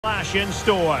Flash in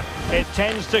store. It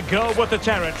tends to go with the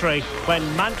territory when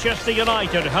Manchester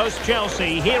United host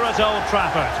Chelsea here at Old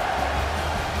Trafford.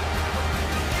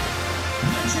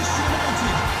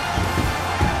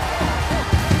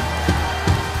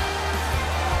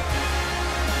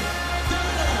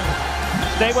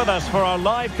 Stay with us for our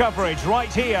live coverage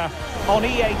right here on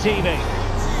EA TV.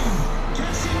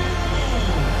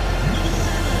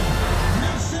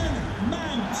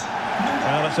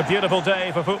 Well, it's a beautiful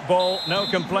day for football. No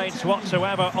complaints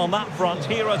whatsoever on that front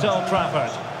here at Old Trafford.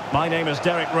 My name is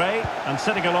Derek Ray, and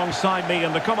sitting alongside me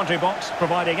in the commentary box,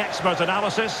 providing expert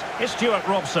analysis, is Stuart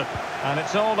Robson. And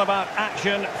it's all about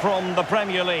action from the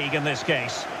Premier League in this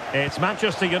case. It's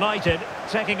Manchester United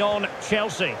taking on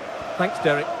Chelsea. Thanks,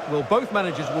 Derek. Well, both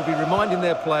managers will be reminding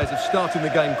their players of starting the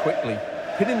game quickly,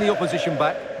 hitting the opposition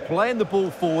back, playing the ball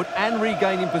forward and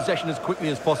regaining possession as quickly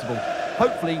as possible.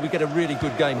 Hopefully we get a really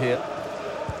good game here.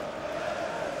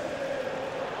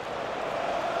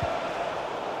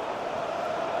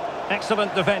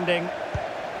 Excellent defending.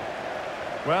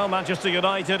 Well, Manchester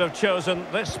United have chosen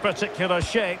this particular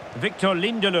shape. Victor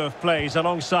Lindelof plays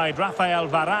alongside Rafael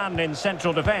Varane in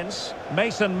central defence.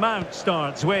 Mason Mount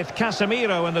starts with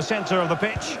Casemiro in the centre of the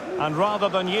pitch. And rather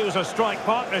than use a strike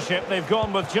partnership, they've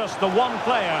gone with just the one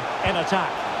player in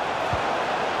attack.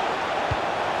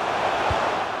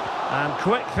 And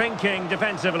quick thinking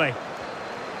defensively.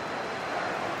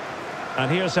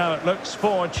 And here's how it looks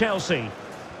for Chelsea.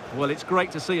 Well, it's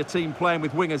great to see a team playing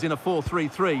with wingers in a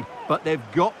 4-3-3, but they've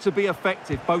got to be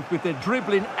effective, both with their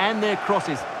dribbling and their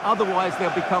crosses. Otherwise, they'll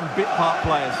become bit-part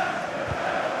players.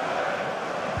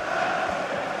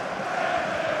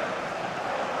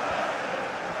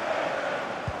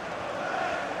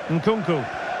 Nkunku.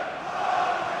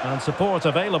 And support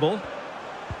available.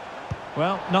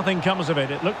 Well, nothing comes of it.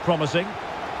 It looked promising.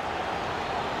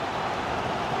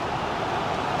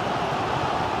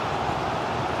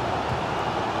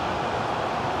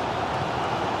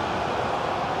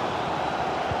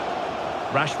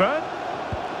 Rashford.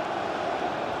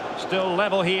 Still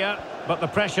level here, but the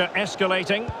pressure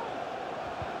escalating.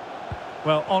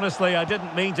 Well, honestly, I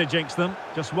didn't mean to jinx them.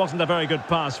 Just wasn't a very good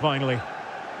pass, finally.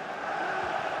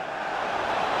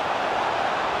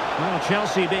 Well,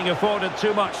 Chelsea being afforded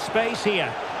too much space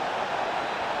here.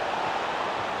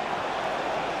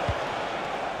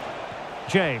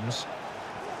 James.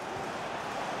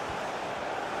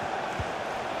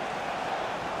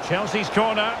 Chelsea's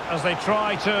corner as they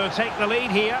try to take the lead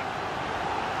here.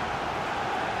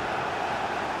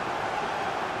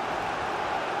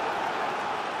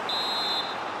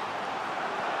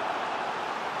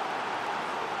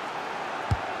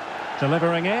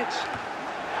 Delivering it.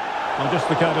 Well, just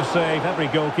the kind of save every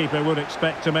goalkeeper would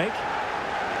expect to make.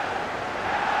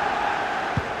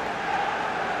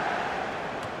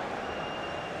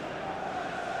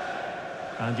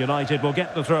 And United will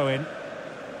get the throw in.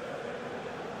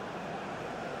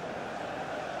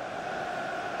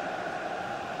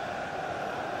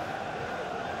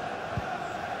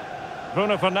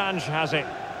 Bruno Fernandes has it.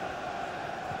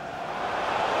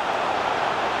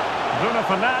 Bruno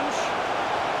Fernandes.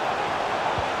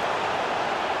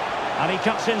 And he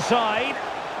cuts inside.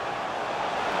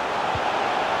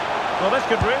 Well, this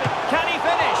could really... Can he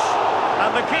finish?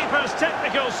 And the keeper's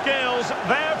technical skills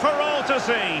there for all to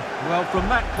see. Well, from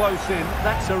that close in,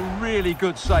 that's a really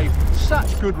good save.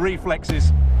 Such good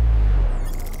reflexes.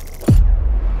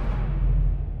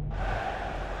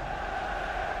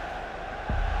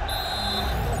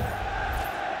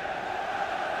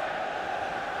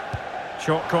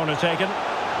 Short corner taken.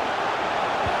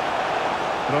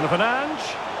 Bruno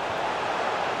Fernandes.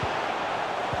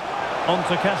 On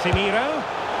to Casemiro.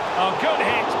 Oh, good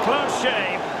hit, close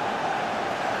shave.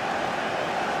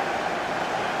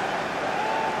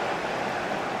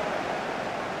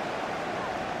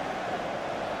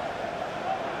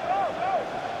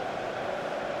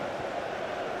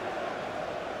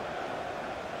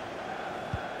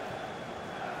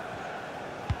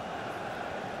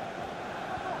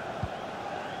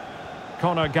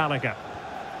 Conor Gallagher.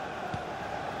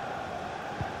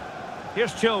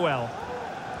 Here's Chilwell.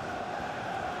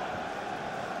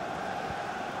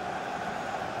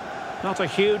 Not a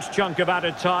huge chunk of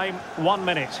added time, 1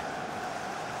 minute.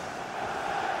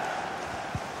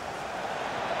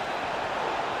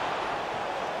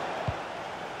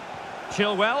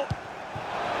 Chilwell.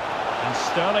 And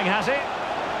Sterling has it.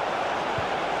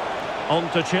 On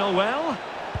to Chilwell.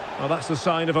 Well, that's the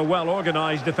sign of a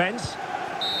well-organised defence.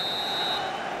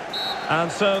 And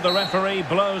so the referee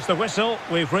blows the whistle.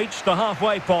 We've reached the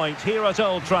halfway point here at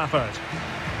Old Trafford.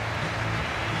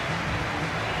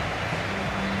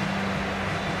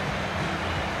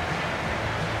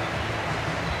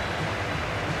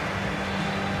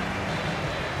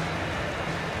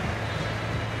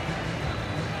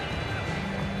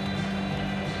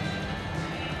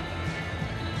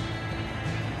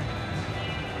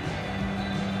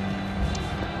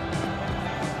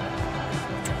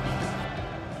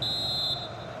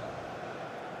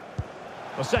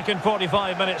 The second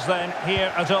 45 minutes then,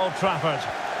 here at Old Trafford.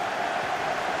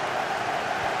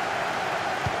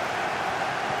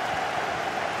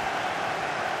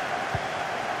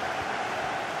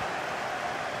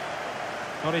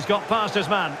 Well, he's got past his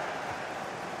man.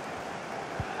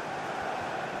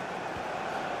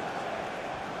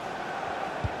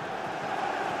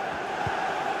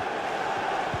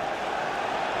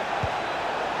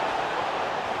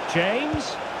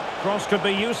 James. Cross could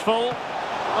be useful.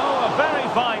 Oh, a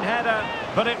very fine header,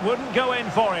 but it wouldn't go in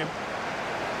for him.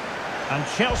 And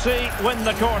Chelsea win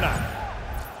the corner.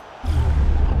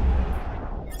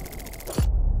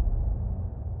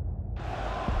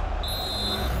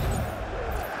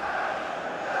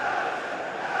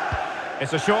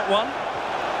 It's a short one.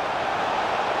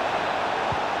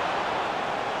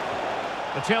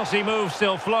 The Chelsea move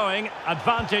still flowing.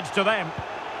 Advantage to them.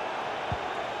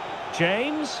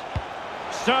 James.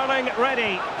 Sterling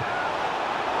ready.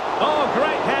 Oh,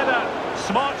 great header.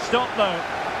 Smart stop, though.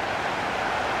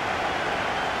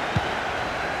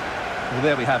 Well,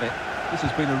 there we have it. This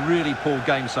has been a really poor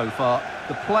game so far.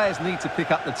 The players need to pick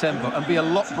up the tempo and be a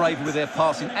lot braver with their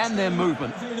passing and their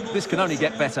movement. This can only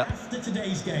get better.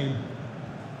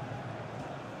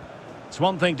 It's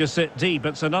one thing to sit deep,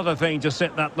 it's another thing to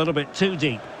sit that little bit too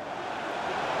deep.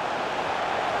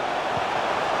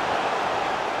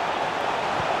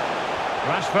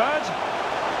 Rashford.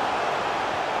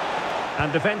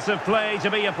 And defensive play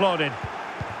to be applauded.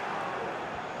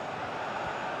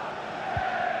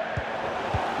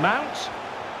 Mount.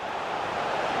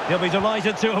 He'll be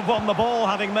delighted to have won the ball,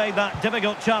 having made that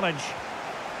difficult challenge.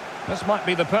 This might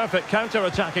be the perfect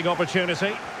counter-attacking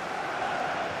opportunity.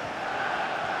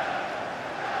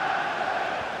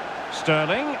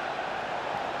 Sterling.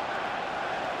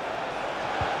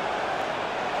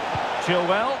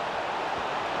 Chilwell.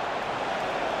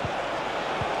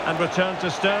 And return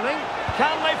to Sterling.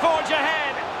 Can they forge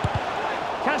ahead?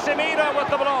 Casemiro with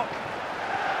the block.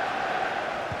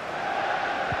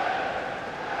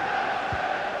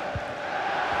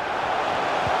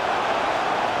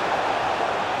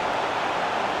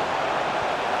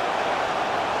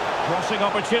 Crossing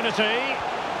opportunity.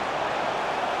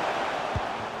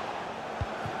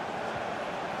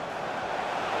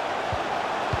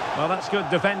 Well, that's good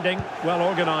defending. Well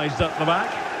organised at the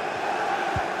back.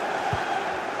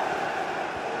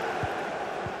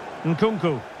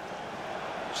 Nkunku.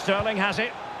 Sterling has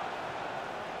it.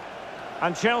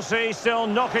 And Chelsea still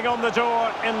knocking on the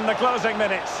door in the closing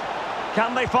minutes.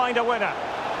 Can they find a winner?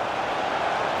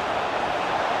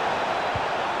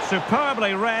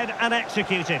 Superbly read and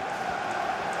executed.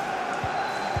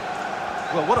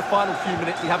 Well, what a final few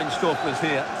minutes we have in store for us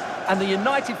here. And the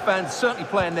United fans certainly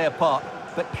playing their part.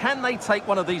 But can they take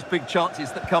one of these big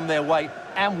chances that come their way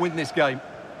and win this game?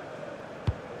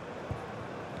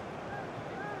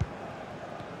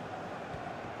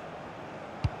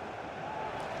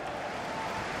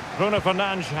 Bruno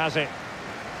Fernandes has it.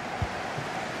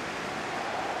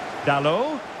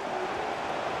 Dalot.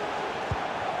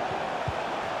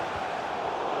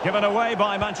 Given away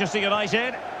by Manchester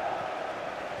United.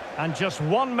 And just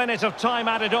 1 minute of time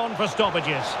added on for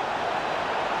stoppages.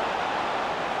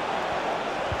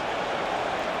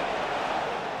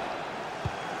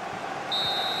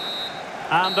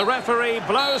 And the referee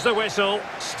blows the whistle.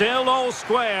 Still all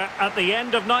square at the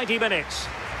end of 90 minutes.